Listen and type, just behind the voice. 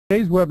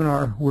Today's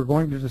webinar, we're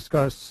going to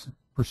discuss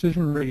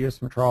precision radius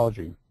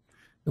metrology.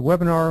 The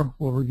webinar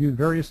will review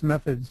various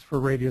methods for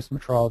radius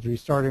metrology,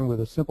 starting with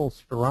a simple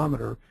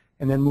spherometer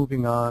and then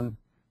moving on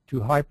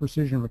to high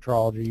precision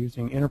metrology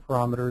using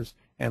interferometers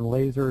and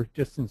laser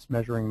distance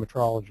measuring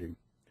metrology.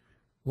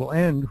 We'll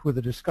end with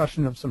a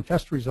discussion of some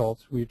test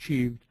results we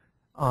achieved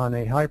on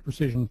a high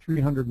precision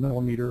 300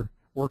 millimeter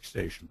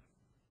workstation.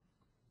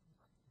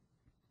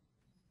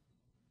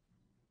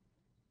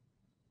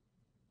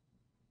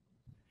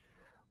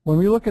 When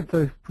we look at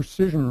the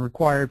precision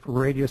required for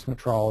radius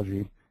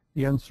metrology,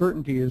 the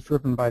uncertainty is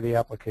driven by the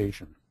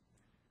application.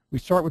 We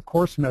start with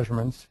coarse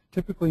measurements,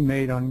 typically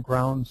made on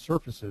ground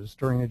surfaces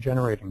during the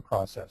generating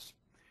process.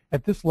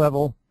 At this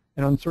level,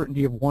 an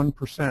uncertainty of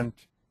 1%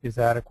 is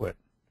adequate.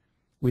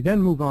 We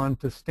then move on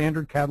to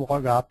standard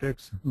catalog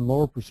optics and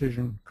lower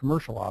precision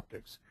commercial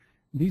optics.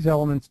 These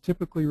elements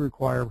typically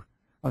require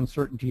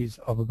uncertainties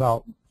of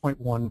about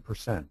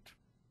 0.1%.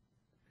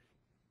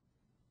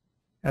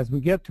 As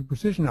we get to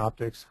precision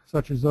optics,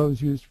 such as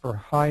those used for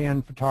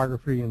high-end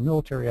photography and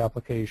military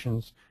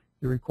applications,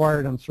 the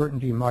required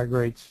uncertainty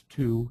migrates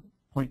to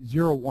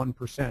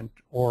 0.01%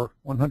 or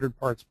 100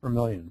 parts per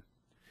million.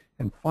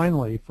 And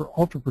finally, for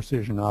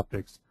ultra-precision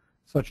optics,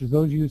 such as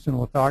those used in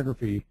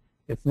lithography,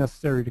 it's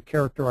necessary to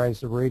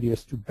characterize the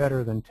radius to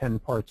better than 10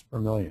 parts per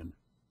million.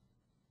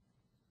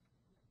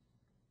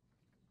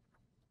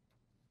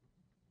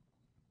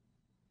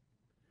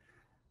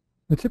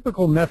 The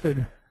typical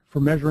method for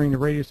measuring the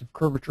radius of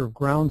curvature of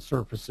ground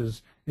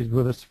surfaces is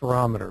with a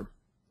spherometer.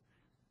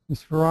 The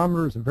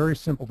spherometer is a very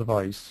simple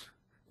device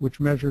which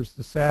measures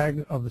the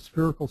sag of the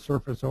spherical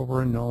surface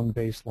over a known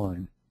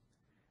baseline.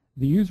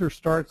 The user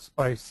starts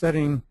by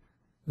setting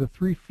the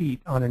 3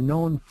 feet on a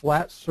known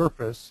flat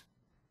surface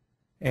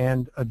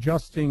and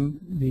adjusting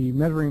the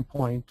measuring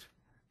point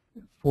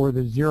for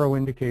the 0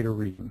 indicator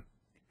reading.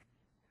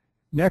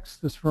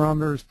 Next, the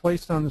spherometer is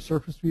placed on the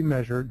surface to be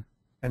measured,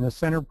 and the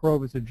center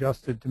probe is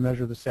adjusted to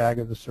measure the sag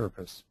of the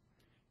surface.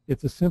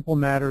 It's a simple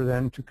matter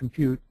then to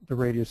compute the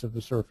radius of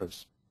the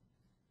surface.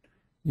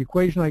 The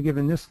equation I give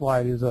in this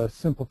slide is a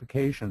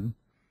simplification.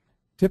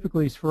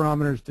 Typically,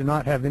 spherometers do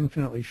not have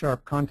infinitely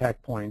sharp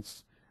contact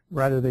points.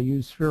 Rather, they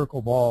use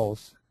spherical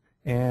balls,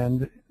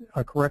 and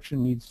a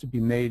correction needs to be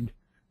made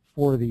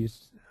for the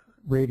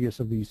radius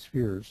of these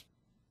spheres.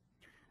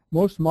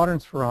 Most modern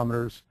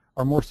spherometers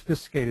are more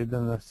sophisticated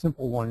than the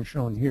simple one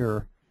shown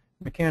here.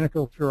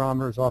 Mechanical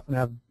spherometers often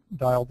have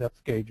dial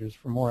depth gauges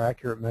for more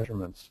accurate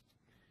measurements.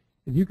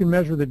 If you can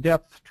measure the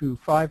depth to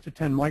 5 to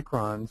 10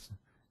 microns,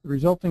 the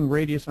resulting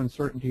radius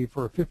uncertainty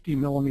for a 50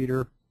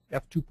 millimeter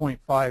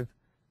f2.5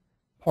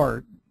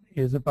 part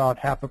is about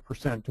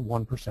 0.5% to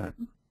 1%.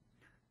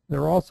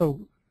 There are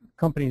also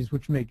companies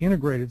which make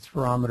integrated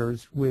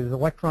spherometers with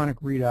electronic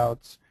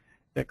readouts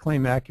that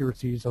claim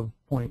accuracies of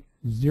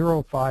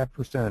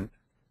 0.05%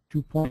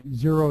 to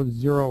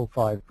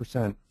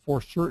 0.005% for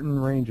certain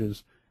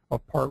ranges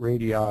of part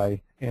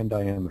radii and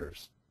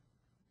diameters.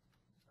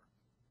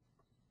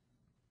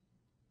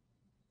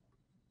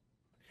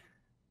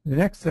 The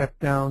next step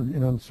down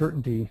in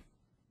uncertainty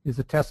is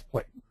a test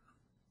plate.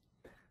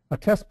 A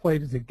test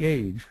plate is a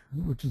gauge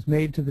which is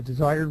made to the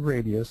desired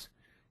radius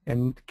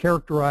and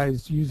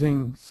characterized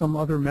using some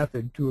other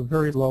method to a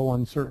very low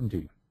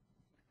uncertainty.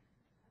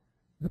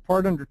 The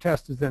part under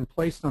test is then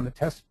placed on the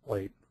test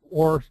plate,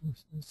 or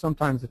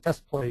sometimes the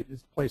test plate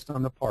is placed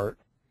on the part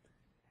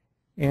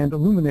and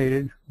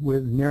illuminated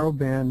with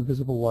narrowband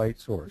visible light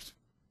source.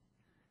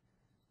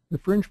 The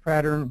fringe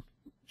pattern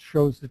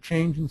shows the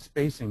change in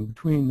spacing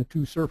between the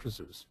two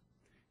surfaces.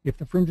 If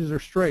the fringes are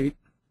straight,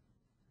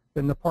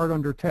 then the part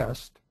under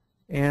test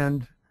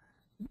and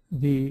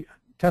the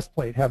test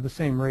plate have the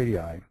same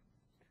radii.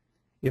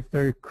 If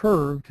they're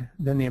curved,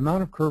 then the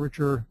amount of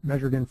curvature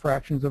measured in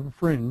fractions of a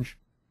fringe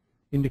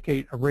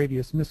indicate a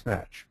radius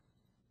mismatch.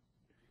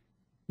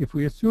 If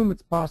we assume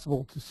it's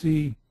possible to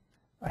see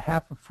a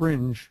half a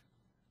fringe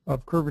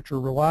of curvature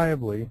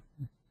reliably,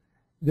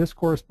 this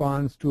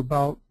corresponds to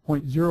about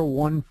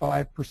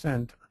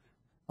 0.015%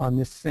 on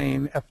this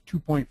same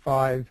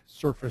f2.5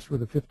 surface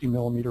with a 50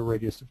 millimeter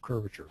radius of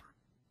curvature.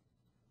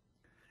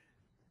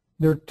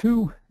 There are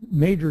two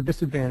major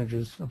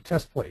disadvantages of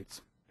test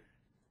plates.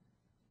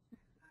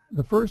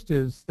 The first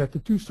is that the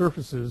two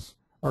surfaces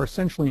are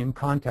essentially in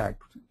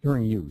contact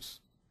during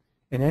use,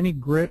 and any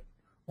grit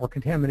or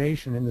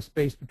contamination in the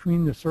space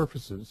between the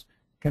surfaces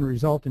can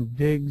result in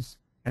digs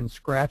and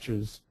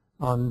scratches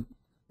on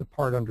the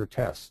part under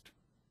test.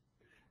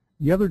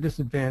 The other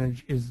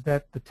disadvantage is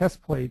that the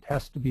test plate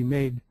has to be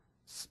made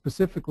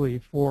specifically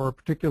for a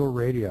particular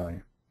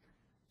radii.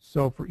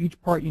 So for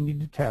each part you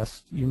need to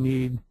test, you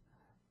need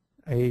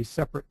a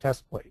separate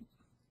test plate.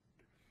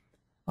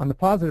 On the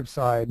positive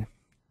side,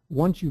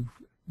 once you've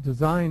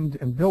designed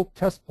and built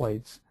test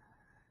plates,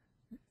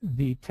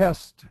 the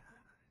test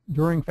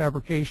during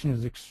fabrication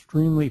is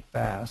extremely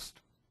fast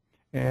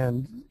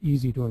and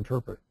easy to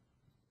interpret.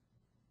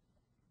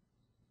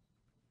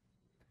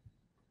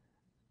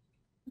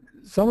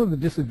 Some of the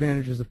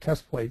disadvantages of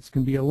test plates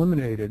can be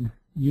eliminated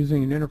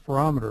using an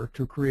interferometer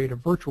to create a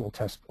virtual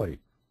test plate.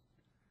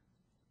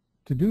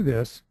 To do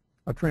this,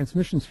 a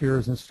transmission sphere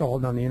is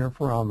installed on the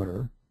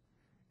interferometer,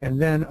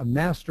 and then a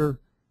master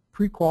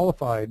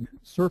pre-qualified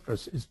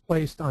surface is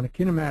placed on a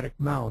kinematic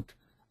mount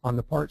on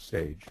the part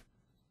stage.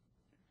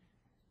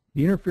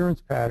 The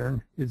interference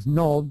pattern is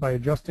nulled by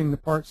adjusting the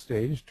part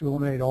stage to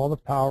eliminate all the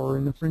power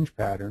in the fringe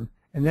pattern,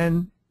 and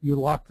then you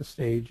lock the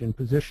stage in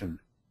position.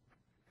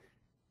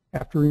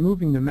 After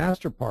removing the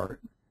master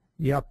part,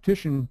 the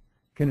optician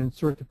can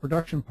insert the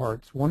production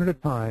parts one at a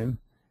time,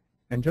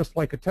 and just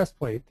like a test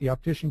plate, the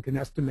optician can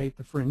estimate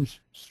the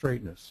fringe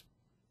straightness.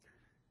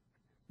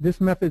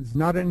 This method is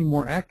not any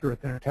more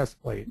accurate than a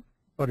test plate,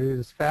 but it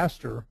is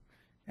faster,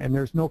 and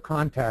there's no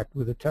contact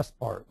with the test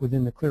part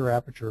within the clear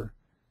aperture.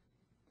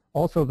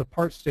 Also, the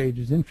part stage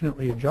is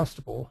infinitely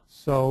adjustable,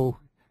 so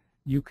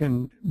you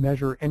can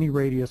measure any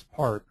radius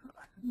part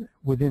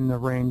within the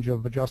range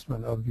of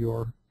adjustment of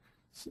your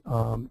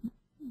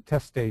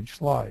test stage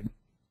slide.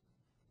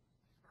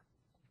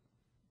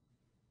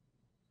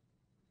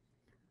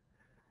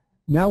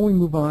 Now we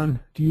move on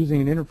to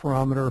using an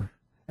interferometer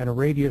and a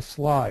radius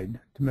slide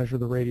to measure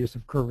the radius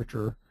of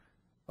curvature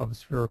of a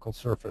spherical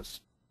surface.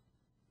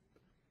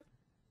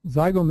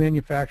 Zygo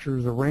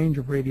manufactures a range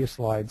of radius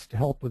slides to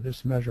help with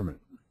this measurement.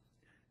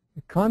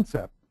 The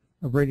concept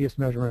of radius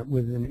measurement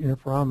with an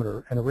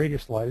interferometer and a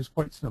radius slide is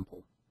quite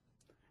simple.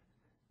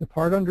 The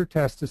part under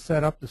test is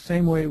set up the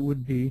same way it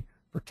would be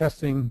for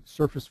testing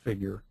surface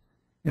figure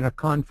in a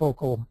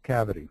confocal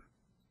cavity.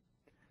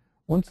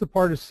 Once the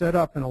part is set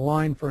up and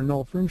aligned for a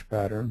null fringe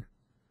pattern,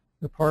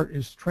 the part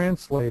is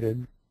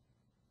translated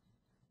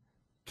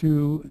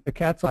to the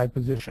cat's eye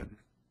position.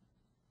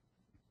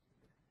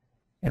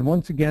 And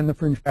once again, the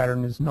fringe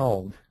pattern is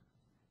nulled.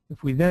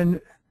 If we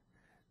then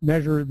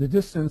measure the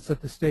distance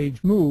that the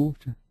stage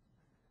moved,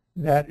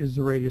 that is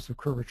the radius of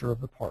curvature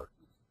of the part.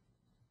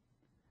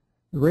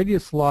 The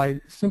radius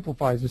slide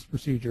simplifies this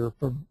procedure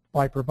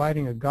by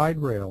providing a guide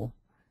rail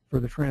for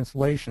the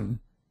translation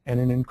and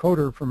an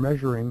encoder for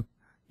measuring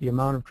the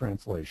amount of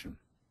translation.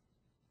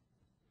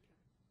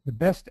 The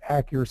best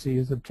accuracy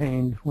is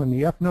obtained when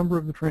the F number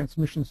of the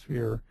transmission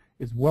sphere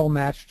is well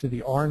matched to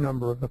the R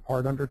number of the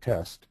part under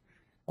test,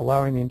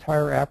 allowing the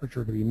entire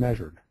aperture to be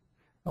measured.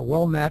 A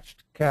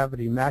well-matched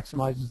cavity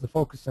maximizes the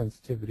focus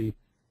sensitivity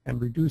and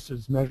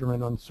reduces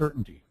measurement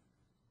uncertainty.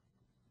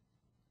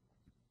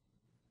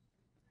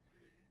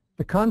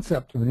 The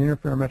concept of an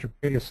interferometric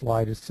radius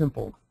slide is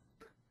simple.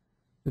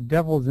 The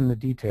devil is in the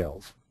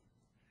details.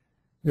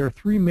 There are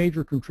three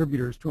major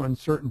contributors to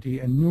uncertainty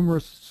and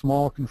numerous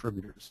small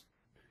contributors.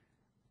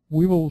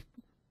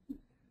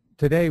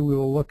 Today we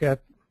will look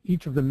at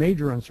each of the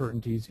major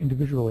uncertainties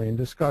individually and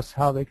discuss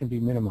how they can be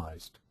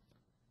minimized.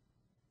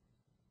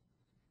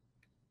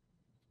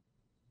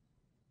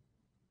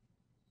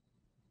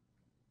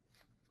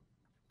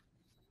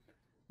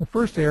 The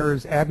first error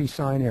is Abbe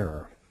sign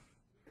error.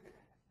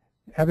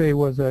 Abbe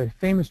was a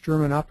famous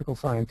German optical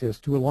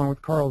scientist who, along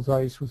with Carl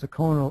Zeiss, was a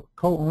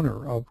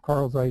co-owner of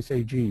Carl Zeiss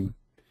AG.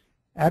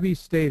 Abbe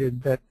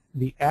stated that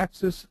the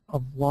axis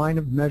of line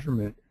of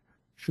measurement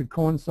should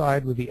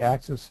coincide with the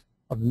axis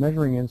of the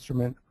measuring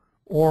instrument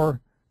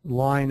or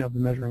line of the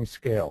measuring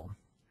scale.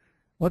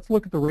 Let's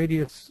look at the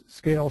radius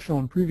scale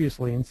shown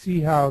previously and see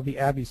how the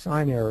Abbe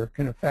sign error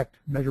can affect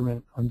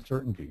measurement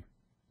uncertainty.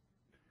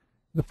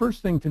 The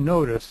first thing to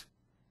notice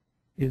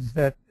is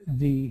that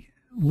the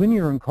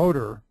linear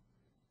encoder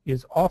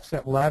is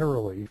offset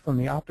laterally from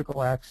the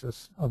optical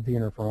axis of the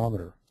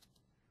interferometer.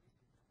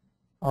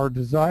 Our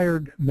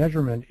desired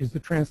measurement is the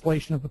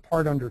translation of the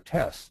part under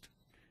test,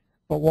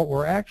 but what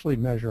we're actually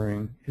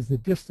measuring is the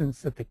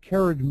distance that the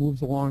carriage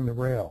moves along the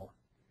rail.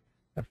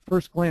 At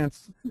first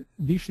glance,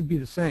 these should be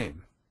the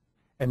same,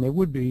 and they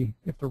would be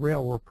if the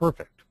rail were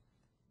perfect.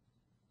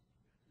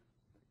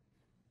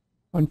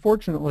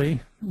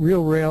 Unfortunately,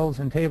 real rails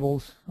and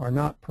tables are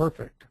not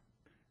perfect.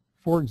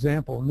 For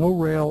example, no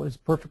rail is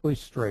perfectly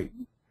straight.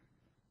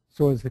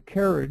 So as the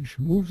carriage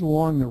moves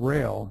along the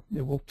rail,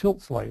 it will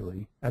tilt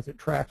slightly as it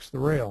tracks the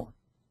rail.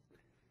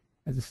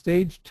 As the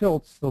stage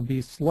tilts, there'll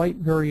be slight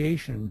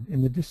variation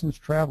in the distance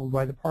traveled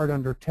by the part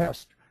under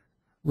test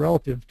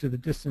relative to the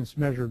distance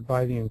measured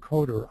by the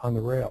encoder on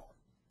the rail.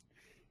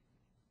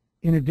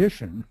 In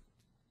addition,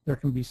 there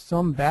can be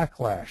some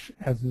backlash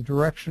as the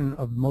direction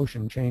of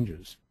motion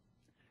changes.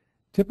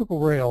 Typical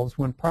rails,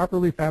 when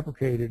properly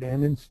fabricated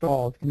and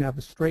installed, can have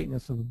a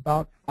straightness of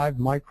about 5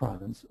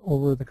 microns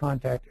over the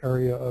contact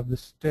area of the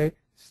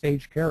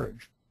stage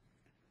carriage.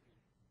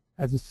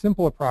 As a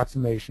simple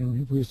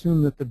approximation, if we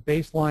assume that the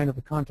baseline of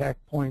the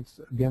contact points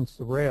against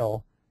the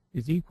rail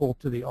is equal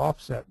to the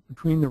offset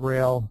between the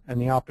rail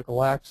and the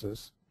optical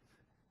axis,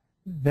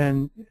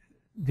 then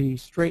the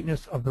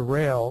straightness of the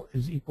rail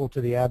is equal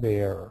to the Abbe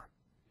error.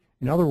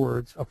 In other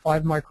words, a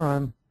 5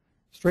 micron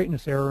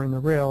straightness error in the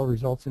rail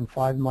results in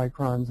 5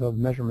 microns of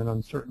measurement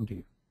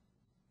uncertainty.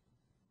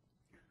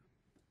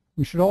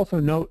 We should also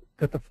note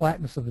that the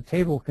flatness of the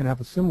table can have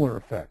a similar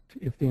effect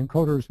if the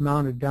encoder is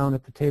mounted down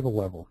at the table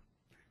level.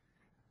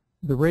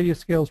 The radius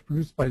scales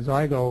produced by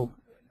Zygo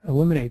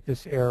eliminate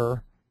this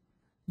error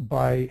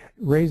by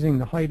raising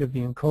the height of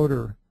the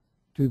encoder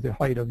to the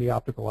height of the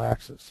optical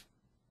axis.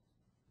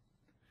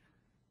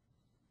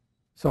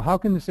 So how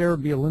can this error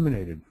be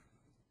eliminated?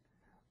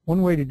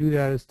 One way to do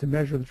that is to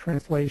measure the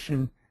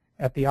translation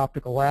at the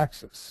optical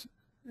axis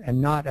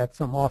and not at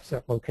some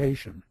offset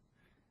location.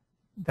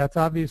 That's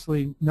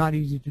obviously not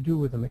easy to do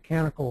with a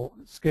mechanical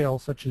scale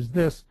such as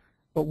this,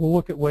 but we'll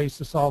look at ways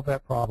to solve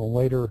that problem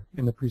later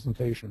in the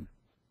presentation.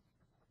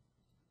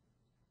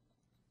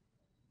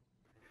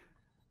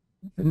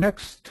 The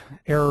next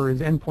error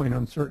is endpoint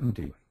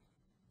uncertainty.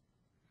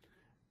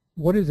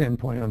 What is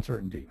endpoint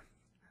uncertainty?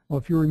 Well,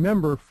 if you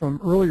remember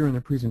from earlier in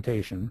the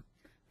presentation,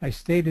 I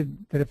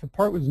stated that if a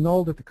part was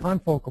nulled at the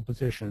confocal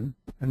position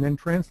and then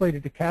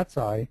translated to cat's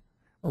eye,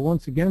 or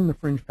once again the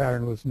fringe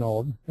pattern was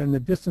nulled, then the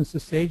distance the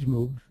stage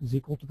moved is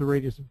equal to the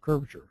radius of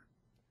curvature.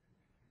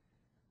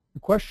 The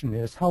question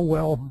is, how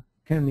well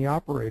can the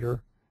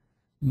operator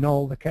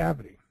null the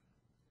cavity?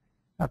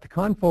 At the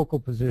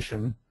confocal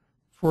position,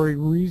 for a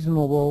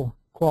reasonable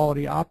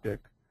quality optic,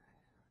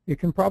 it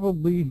can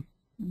probably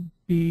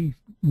be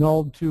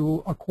nulled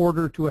to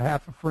 1/4 to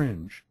 1/2 a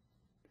fringe.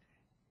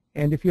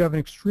 And if you have an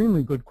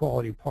extremely good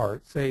quality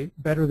part, say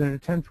better than a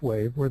 10th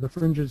wave, where the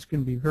fringes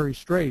can be very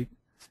straight,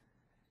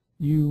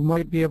 you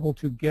might be able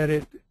to get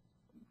it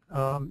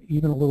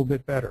even a little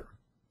bit better.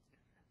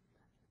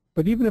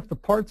 But even if the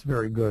part's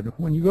very good,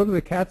 when you go to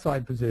the cat's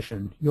eye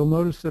position, you'll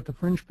notice that the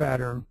fringe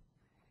pattern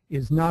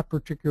is not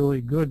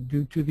particularly good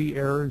due to the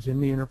errors in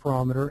the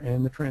interferometer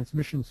and the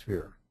transmission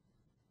sphere.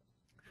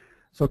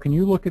 So can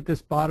you look at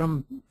this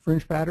bottom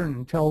fringe pattern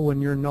and tell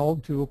when you're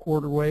nulled to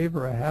 1/4 wave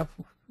or a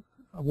 1/2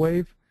 a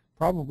wave?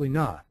 Probably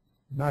not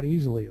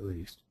easily at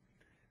least.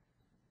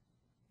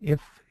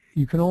 If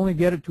you can only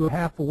get it to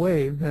 1/2 a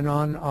wave, then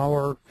on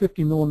our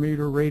 50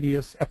 millimeter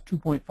radius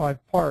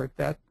f2.5 part,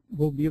 that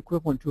will be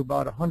equivalent to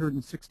about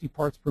 160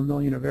 parts per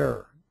million of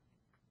error.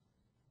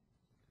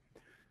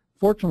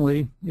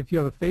 Fortunately, if you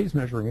have a phase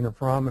measuring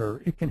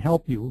interferometer, it can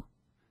help you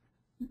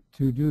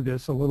to do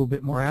this a little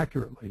bit more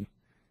accurately.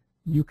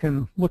 You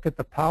can look at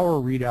the power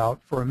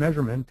readout for a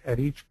measurement at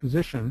each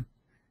position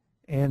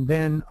and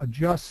then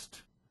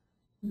adjust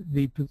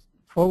the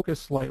focus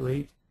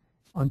slightly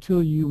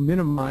until you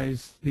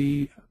minimize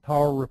the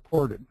power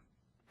reported.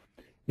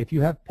 If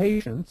you have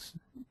patience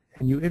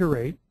and you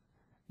iterate,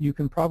 you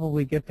can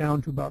probably get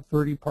down to about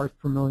 30 parts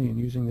per million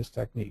using this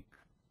technique.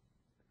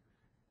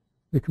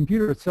 The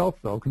computer itself,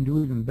 though, can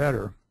do even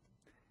better.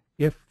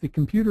 If the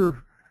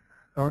computer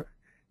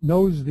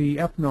knows the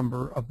F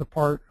number of the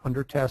part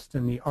under test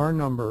and the R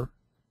number,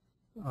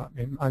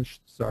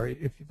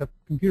 if the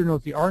computer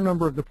knows the R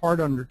number of the part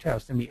under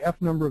test and the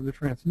F number of the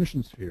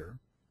transmission sphere,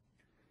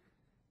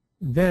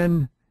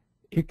 then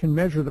it can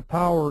measure the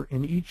power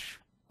in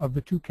each of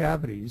the two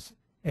cavities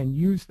and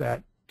use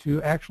that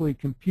to actually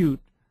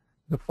compute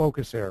the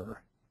focus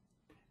error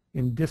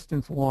in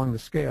distance along the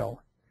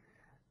scale.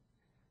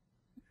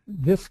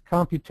 This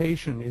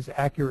computation is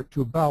accurate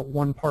to about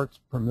 1 parts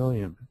per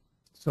million,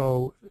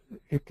 so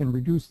it can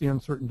reduce the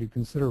uncertainty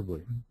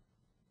considerably.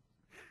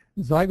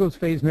 Zygo's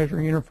phase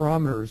measuring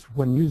interferometers,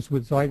 when used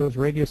with Zygo's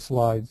radius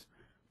slides,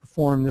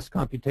 perform this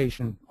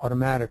computation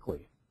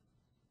automatically.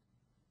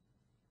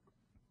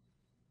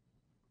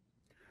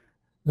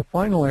 The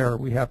final error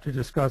we have to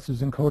discuss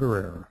is encoder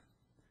error.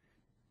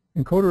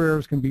 Encoder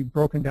errors can be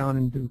broken down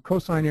into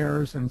cosine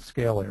errors and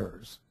scale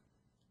errors.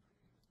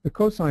 The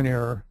cosine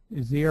error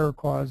is the error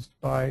caused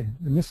by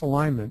the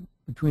misalignment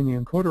between the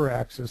encoder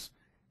axis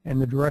and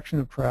the direction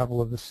of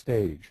travel of the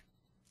stage.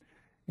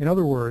 In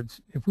other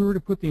words, if we were to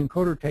put the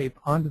encoder tape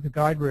onto the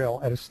guide rail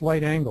at a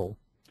slight angle,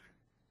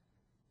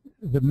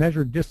 the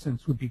measured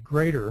distance would be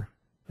greater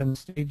than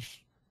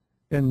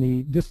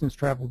the distance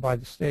traveled by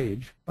the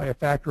stage by a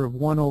factor of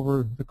 1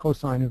 over the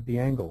cosine of the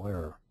angle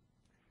error.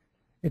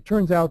 It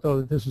turns out,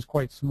 though, that this is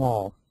quite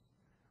small.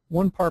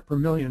 1 part per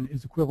million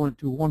is equivalent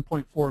to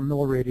 1.4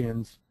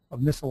 milliradians of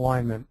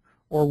misalignment,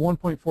 or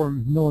 1.4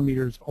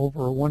 millimeters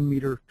over a 1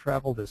 meter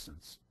travel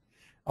distance.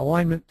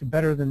 Alignment to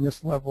better than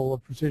this level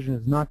of precision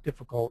is not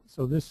difficult,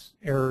 so this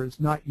error is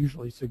not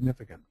usually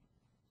significant.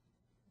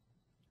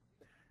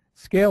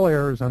 Scale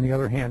errors, on the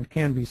other hand,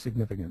 can be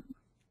significant.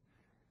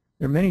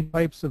 There are many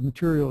types of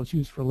materials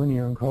used for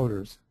linear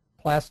encoders.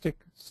 Plastic,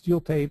 steel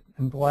tape,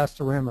 and glass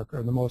ceramic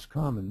are the most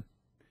common.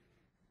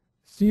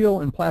 Steel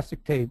and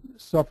plastic tape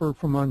suffer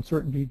from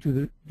uncertainty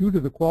due to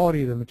the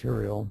quality of the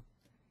material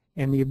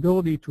and the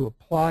ability to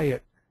apply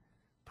it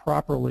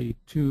properly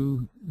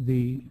to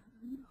the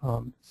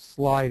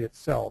slide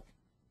itself.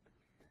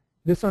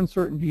 This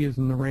uncertainty is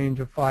in the range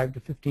of 5 to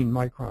 15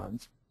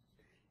 microns.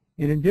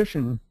 In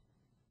addition,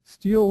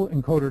 steel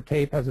encoder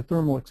tape has a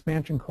thermal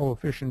expansion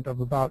coefficient of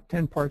about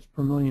 10 parts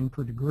per million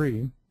per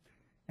degree,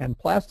 and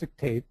plastic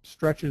tape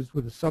stretches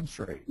with a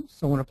substrate.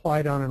 So when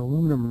applied on an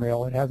aluminum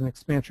rail, it has an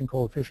expansion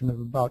coefficient of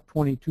about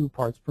 22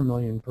 parts per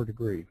million per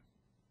degree.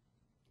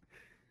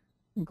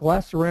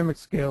 Glass ceramic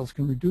scales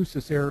can reduce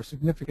this error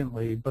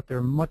significantly, but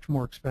they're much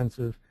more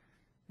expensive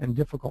and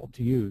difficult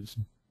to use.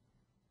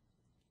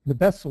 The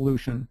best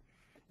solution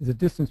is a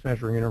distance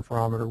measuring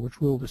interferometer, which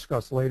we'll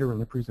discuss later in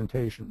the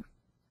presentation.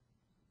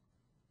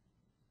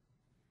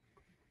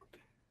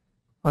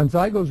 On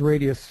Zygo's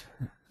radius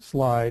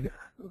slide,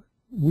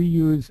 we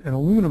use an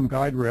aluminum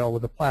guide rail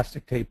with a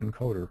plastic tape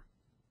encoder.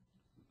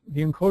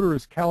 The encoder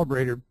is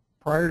calibrated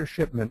prior to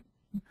shipment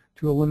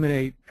to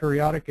eliminate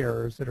periodic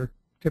errors that are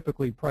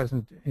typically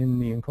present in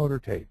the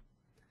encoder tape.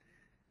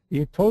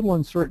 The total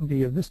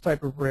uncertainty of this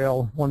type of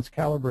rail, once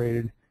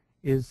calibrated,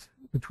 is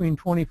between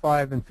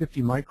 25 and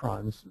 50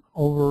 microns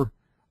over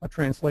a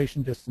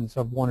translation distance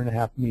of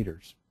 1.5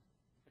 meters.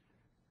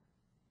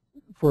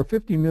 For a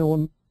 50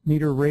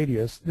 millimeter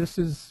radius, this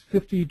is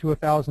 50 to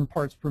 1,000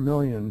 parts per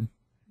million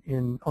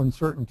in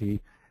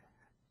uncertainty.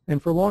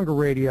 And for longer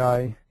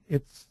radii,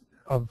 it's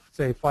of,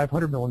 say,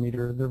 500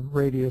 millimeter, the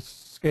radius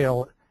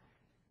scale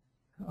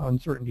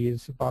uncertainty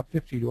is about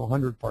 50 to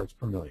 100 parts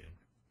per million.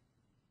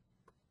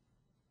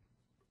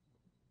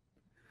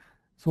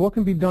 So what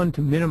can be done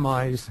to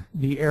minimize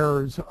the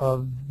errors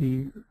of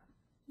the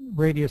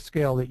radius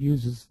scale that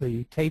uses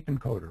the tape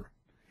encoder?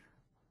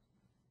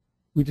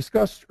 We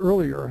discussed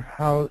earlier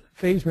how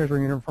phase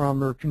measuring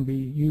interferometer can be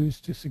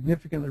used to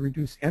significantly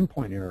reduce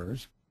endpoint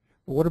errors,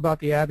 but what about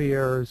the Abbe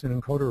errors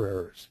and encoder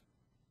errors?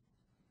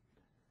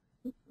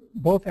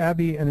 Both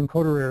Abbe and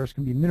encoder errors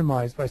can be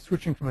minimized by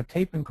switching from a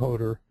tape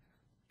encoder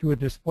to a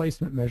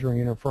displacement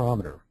measuring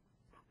interferometer,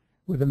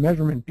 with a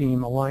measurement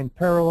beam aligned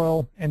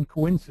parallel and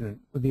coincident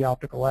with the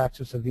optical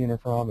axis of the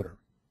interferometer.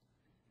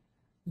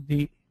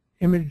 The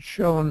image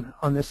shown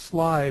on this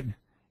slide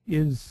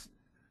is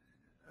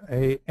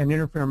an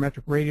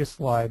interferometric radius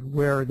slide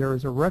where there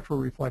is a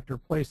retroreflector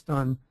placed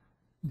on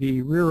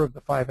the rear of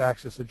the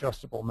 5-axis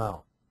adjustable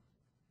mount.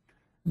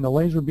 And the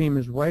laser beam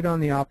is right on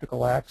the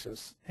optical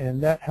axis,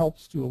 and that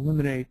helps to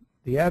eliminate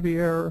the Abbe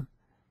error,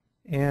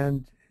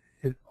 and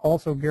it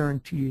also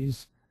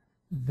guarantees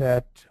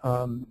that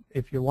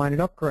if you line it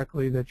up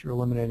correctly, that you're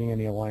eliminating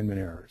any alignment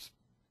errors.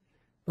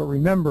 But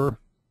remember,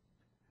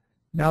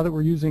 now that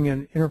we're using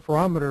an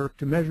interferometer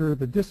to measure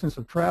the distance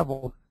of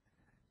travel,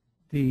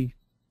 the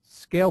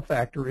scale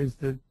factor is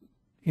the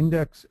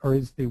index, or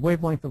is the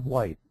wavelength of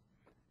light.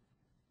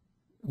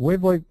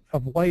 Wavelength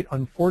of light,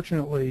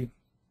 unfortunately,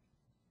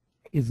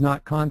 is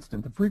not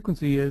constant. The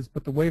frequency is,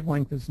 but the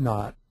wavelength is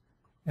not.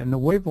 And the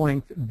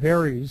wavelength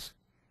varies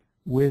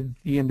with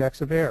the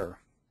index of error.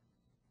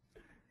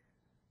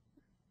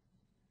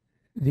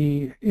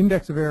 The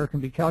index of error can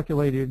be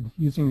calculated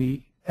using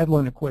the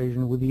Edlin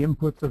equation with the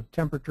inputs of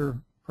temperature,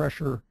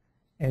 pressure,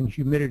 and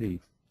humidity.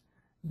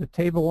 The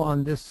table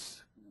on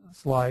this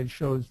slide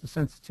shows the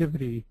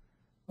sensitivity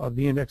of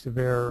the index of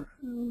error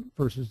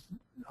versus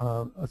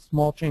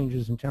small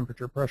changes in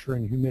temperature, pressure,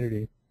 and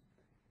humidity.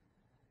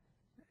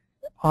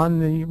 On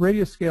the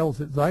radius scales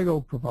that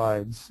Zygo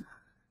provides,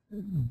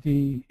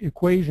 the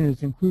equation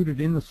is included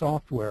in the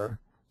software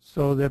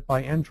so that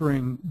by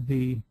entering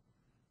the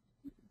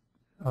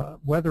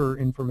weather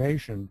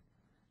information,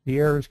 the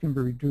errors can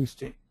be reduced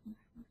to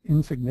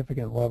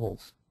insignificant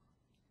levels.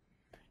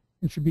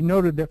 It should be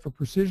noted that for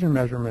precision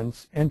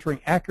measurements, entering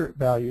accurate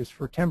values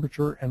for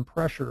temperature and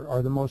pressure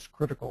are the most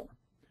critical.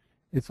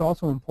 It's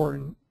also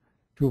important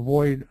to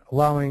avoid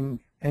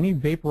allowing any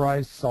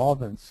vaporized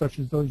solvents, such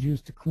as those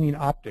used to clean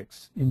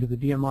optics, into the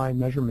DMI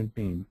measurement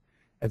beam,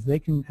 as they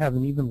can have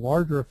an even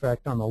larger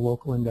effect on the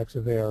local index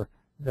of error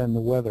than the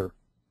weather.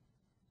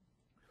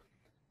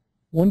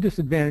 One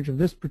disadvantage of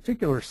this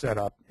particular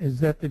setup is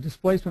that the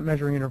displacement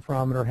measuring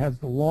interferometer has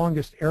the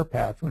longest air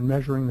path when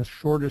measuring the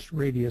shortest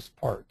radius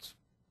parts.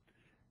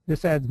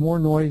 This adds more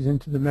noise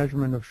into the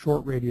measurement of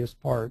short radius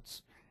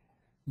parts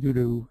due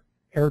to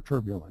air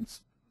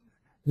turbulence.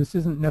 This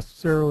isn't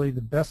necessarily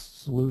the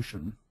best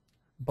solution,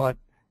 but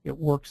it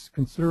works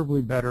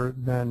considerably better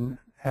than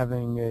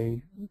having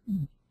a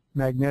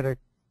magnetic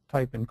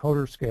type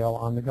encoder scale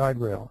on the guide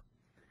rail.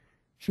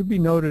 It should be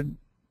noted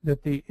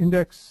that the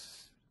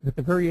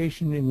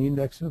variation in the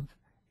index of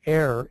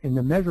error in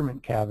the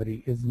measurement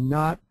cavity is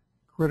not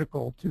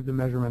critical to the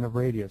measurement of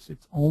radius.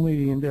 It's only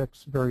the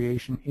index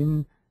variation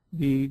in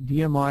the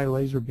DMI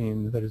laser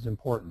beam that is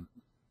important.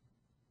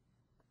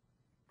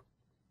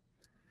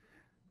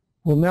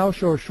 We'll now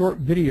show a short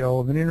video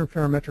of an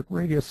interferometric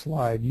radius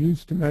slide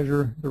used to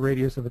measure the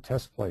radius of a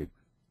test plate.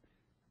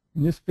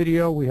 In this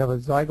video, we have a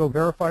Zygo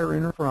Verifire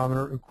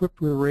interferometer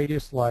equipped with a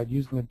radius slide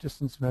using a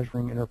distance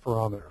measuring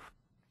interferometer.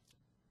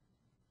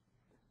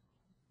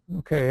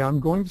 Okay, I'm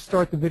going to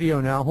start the video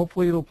now.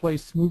 Hopefully it'll play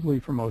smoothly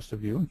for most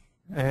of you,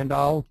 and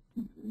I'll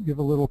give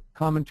a little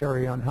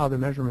commentary on how the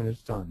measurement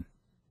is done.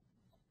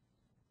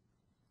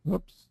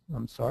 Whoops,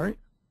 I'm sorry.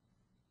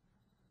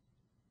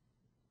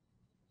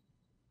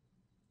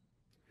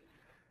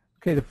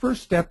 Okay, the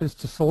first step is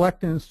to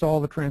select and install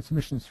the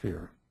transmission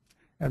sphere.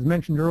 As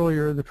mentioned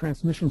earlier, the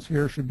transmission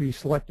sphere should be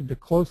selected to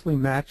closely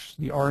match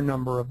the R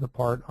number of the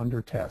part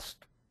under test.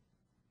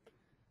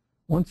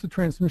 Once the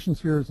transmission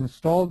sphere is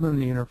installed in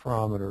the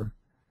interferometer,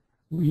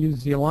 we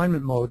use the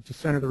alignment mode to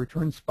center the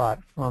return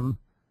spot from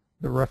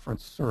the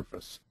reference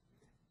surface.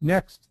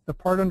 Next, the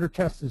part under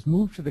test is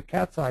moved to the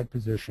cat's eye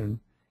position,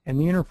 and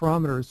the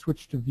interferometer is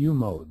switched to view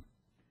mode.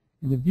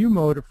 In the view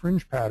mode, a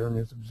fringe pattern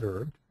is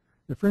observed.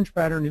 The fringe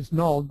pattern is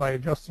nulled by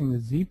adjusting the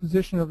Z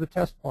position of the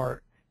test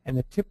part and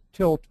the tip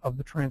tilt of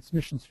the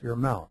transmission sphere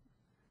mount.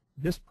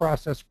 This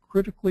process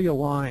critically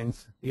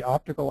aligns the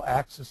optical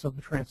axis of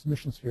the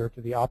transmission sphere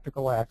to the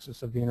optical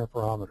axis of the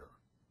interferometer.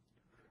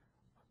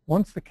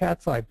 Once the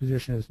cat's eye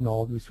position is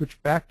nulled, we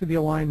switch back to the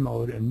align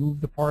mode and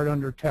move the part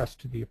under test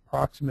to the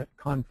approximate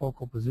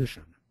confocal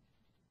position.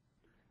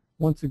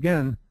 Once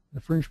again,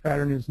 the fringe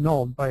pattern is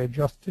nulled by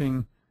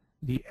adjusting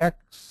the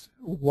X,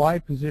 Y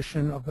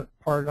position of the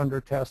part under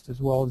test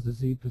as well as the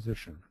Z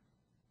position.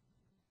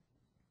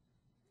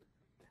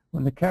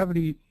 When the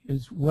cavity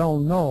is well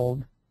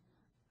nulled,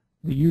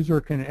 the user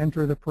can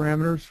enter the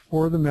parameters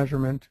for the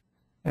measurement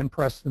and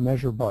press the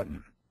measure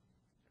button.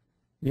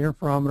 The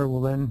interferometer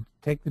will then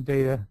take the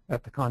data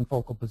at the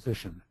confocal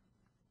position.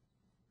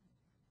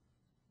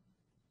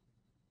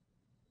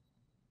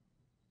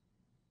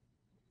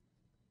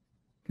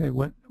 Okay,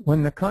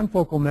 when the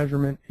confocal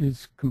measurement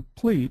is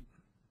complete,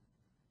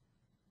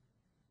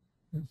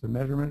 there's the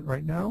measurement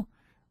right now.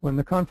 When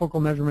the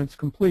confocal measurement is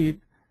complete,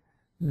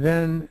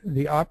 then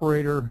the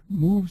operator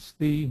moves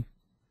the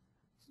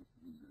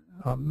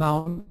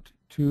mount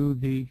to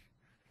the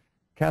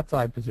cat's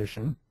eye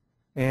position,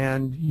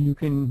 and you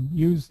can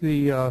use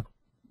the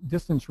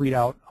distance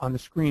readout on the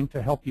screen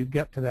to help you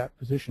get to that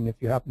position if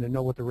you happen to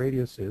know what the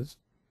radius is.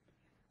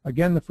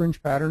 Again, the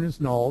fringe pattern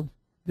is nulled,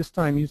 this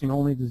time using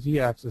only the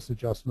Z-axis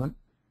adjustment.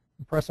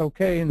 You press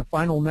OK, and the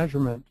final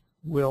measurement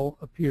will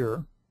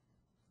appear.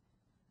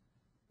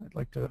 I'd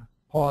like to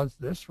pause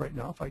this right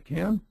now if I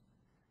can.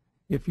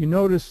 If you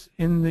notice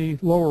in the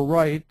lower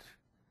right,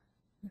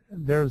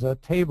 there's a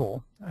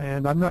table,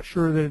 and I'm not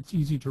sure that it's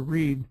easy to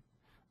read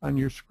on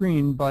your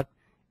screen, but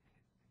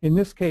in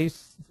this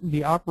case,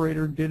 the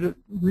operator did a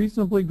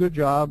reasonably good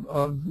job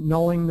of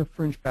nulling the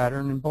fringe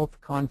pattern in both the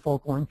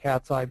confocal and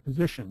cat's eye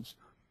positions.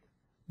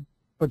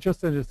 But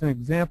just as an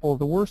example,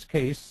 the worst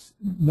case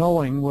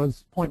nulling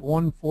was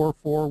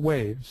 0.144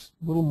 waves,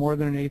 a little more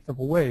than an eighth of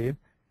a wave,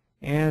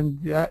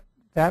 and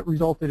that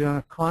resulted in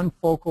a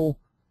confocal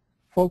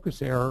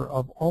focus error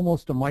of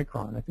almost a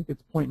micron. I think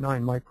it's 0.9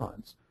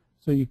 microns.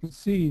 So you can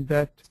see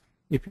that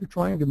if you're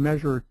trying to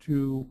measure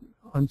to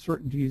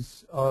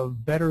uncertainties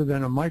of better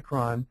than a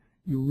micron,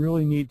 you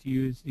really need to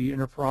use the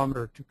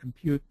interferometer to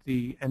compute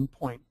the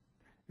endpoint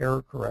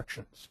error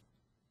corrections.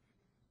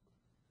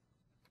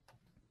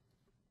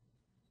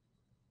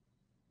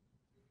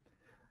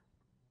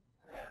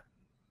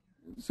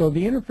 So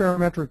the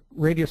interferometric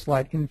radius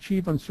slide can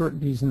achieve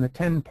uncertainties in the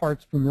 10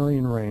 parts per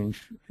million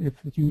range if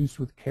it's used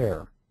with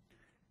care.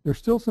 There are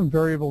still some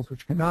variables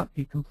which cannot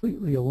be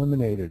completely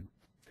eliminated.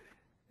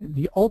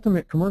 The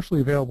ultimate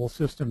commercially available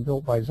system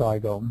built by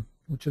Zygo,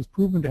 which has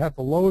proven to have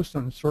the lowest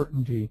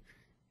uncertainty,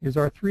 is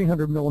our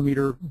 300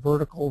 millimeter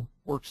vertical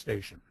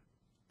workstation.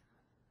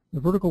 The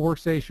vertical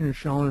workstation is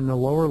shown in the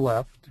lower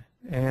left,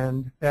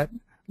 and that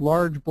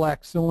large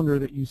black cylinder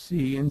that you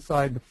see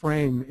inside the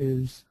frame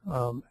is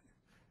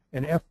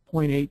an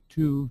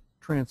f.82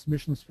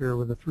 transmission sphere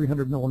with a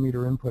 300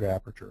 millimeter input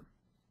aperture.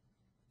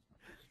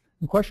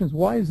 The question is,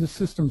 why is this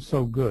system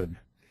so good?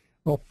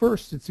 Well,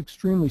 first, it's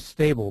extremely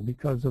stable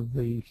because of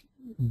the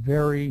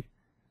very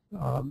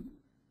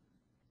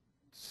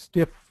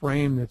stiff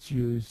frame that's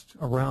used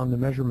around the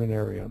measurement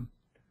area.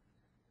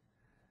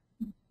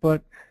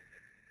 But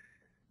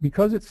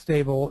because it's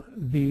stable,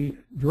 the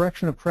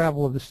direction of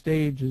travel of the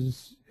stage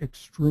is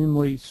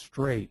extremely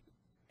straight.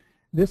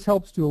 This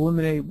helps to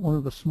eliminate one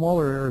of the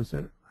smaller errors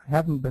that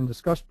haven't been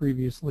discussed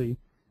previously,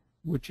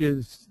 which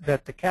is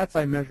that the cat's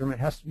eye measurement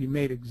has to be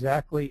made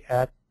exactly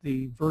at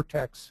the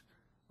vertex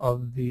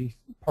of the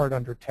part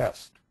under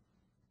test.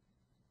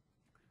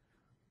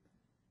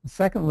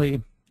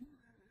 Secondly,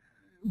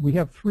 we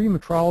have 3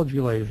 metrology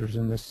lasers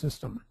in this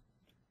system.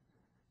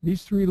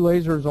 These 3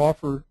 lasers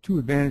offer 2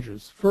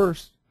 advantages.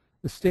 First,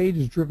 the stage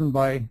is driven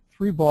by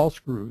 3 ball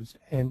screws,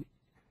 and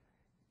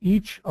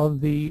each of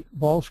the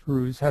ball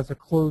screws has a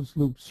closed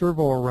loop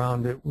servo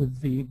around it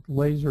with the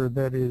laser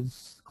that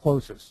is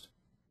closest.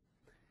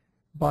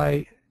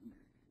 By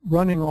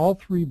running all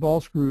 3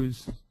 ball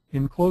screws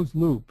in closed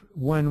loop,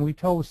 when we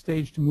tell the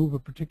stage to move a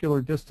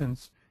particular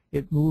distance,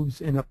 it moves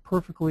in a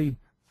perfectly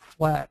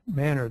flat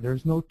manner.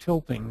 There's no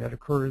tilting that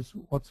occurs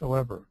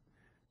whatsoever.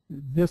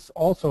 This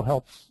also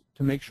helps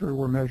to make sure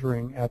we're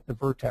measuring at the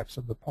vertex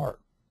of the part.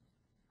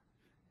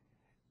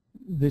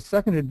 The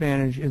second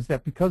advantage is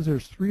that because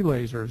there's 3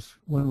 lasers,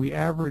 when we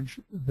average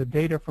the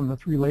data from the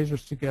 3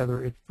 lasers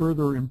together, it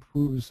further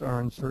improves our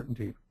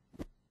uncertainty.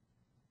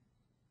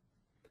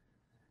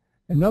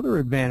 Another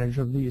advantage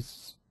of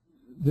this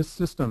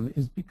system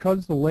is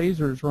because the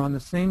lasers are on the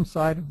same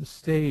side of the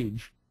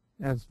stage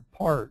as the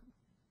part,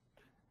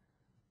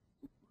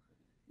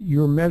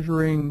 your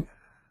measuring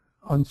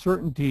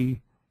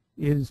uncertainty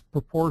is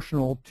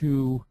proportional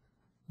to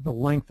the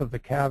length of the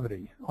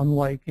cavity,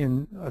 unlike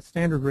in a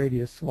standard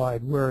radius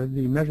slide where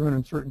the measurement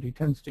uncertainty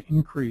tends to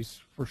increase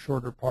for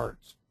shorter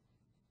parts.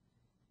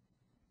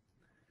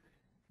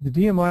 The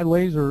DMI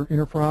laser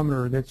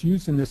interferometer that's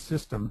used in this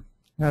system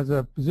has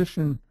a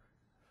position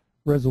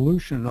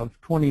resolution of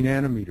 20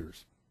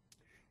 nanometers.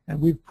 And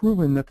we've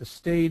proven that the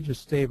stage is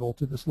stable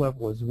to this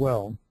level as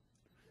well.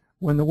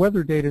 When the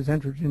weather data is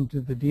entered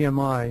into the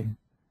DMI,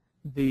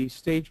 the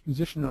stage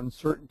position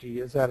uncertainty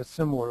is at a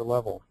similar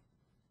level.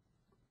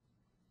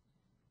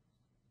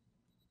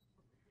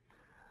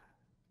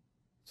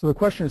 So the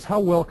question is, how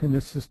well can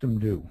this system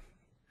do?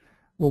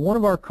 Well, one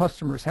of our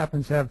customers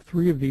happens to have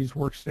 3 of these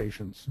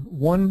workstations.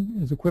 One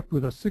is equipped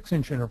with a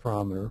 6-inch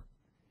interferometer,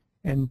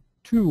 and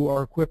 2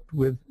 are equipped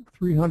with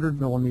 300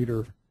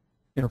 millimeter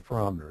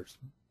interferometers.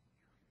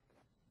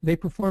 They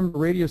performed a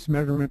radius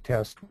measurement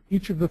test.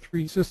 Each of the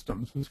 3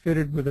 systems was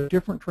fitted with a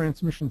different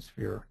transmission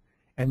sphere,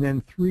 and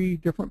then 3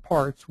 different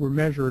parts were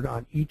measured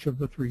on each of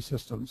the 3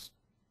 systems.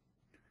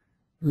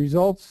 The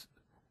results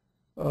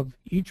of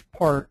each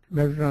part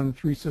measured on the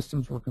 3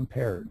 systems were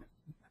compared.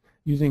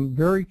 Using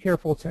very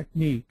careful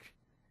technique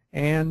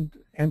and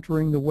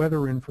entering the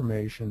weather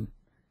information,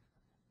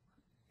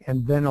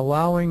 and then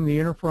allowing the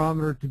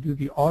interferometer to do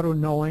the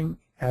auto-nulling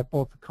at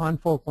both the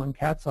confocal and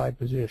cat's eye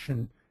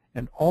position,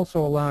 and also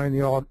allowing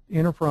the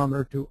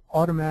interferometer to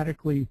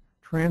automatically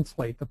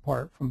translate the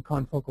part from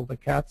confocal to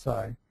cat's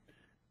eye,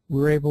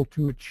 we were able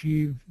to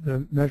achieve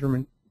the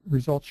measurement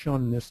results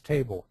shown in this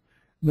table.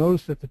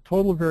 Notice that the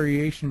total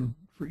variation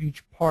for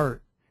each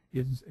part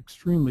is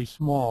extremely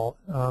small.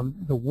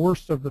 The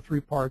worst of the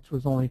 3 parts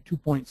was only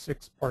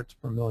 2.6 parts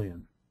per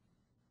million.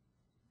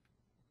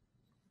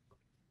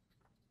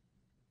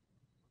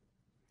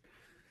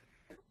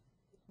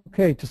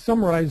 Okay, to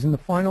summarize in the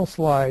final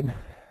slide,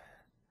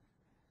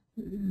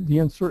 the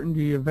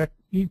uncertainty of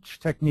each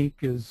technique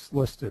is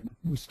listed.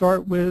 We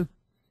start with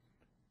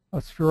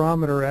a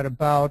spherometer at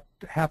about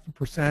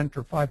 0.5%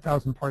 or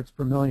 5,000 parts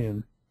per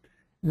million.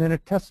 And then a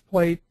test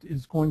plate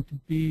is going to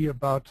be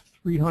about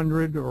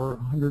 300 or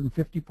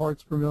 150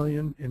 parts per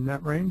million, in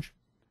that range.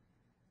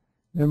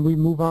 Then we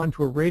move on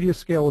to a radius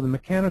scale with a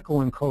mechanical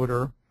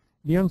encoder.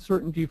 The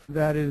uncertainty for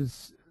that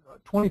is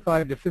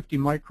 25 to 50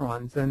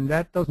 microns, and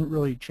that doesn't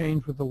really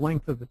change with the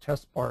length of the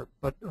test part.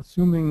 But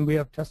assuming we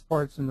have test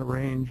parts in the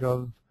range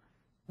of,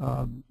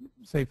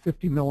 say,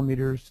 50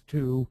 millimeters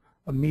to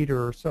a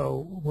meter or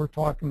so, we're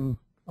talking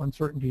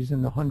uncertainties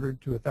in the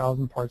 100 to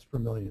 1,000 parts per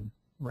million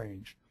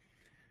range.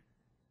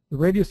 The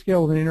radius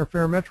scale with an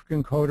interferometric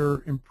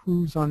encoder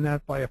improves on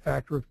that by a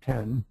factor of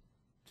 10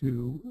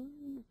 to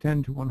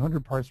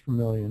 100 parts per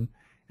million.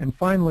 And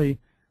finally,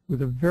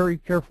 with a very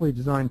carefully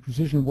designed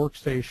precision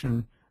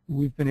workstation,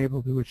 we've been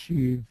able to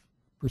achieve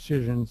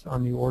precisions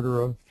on the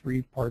order of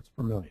 3 parts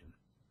per million.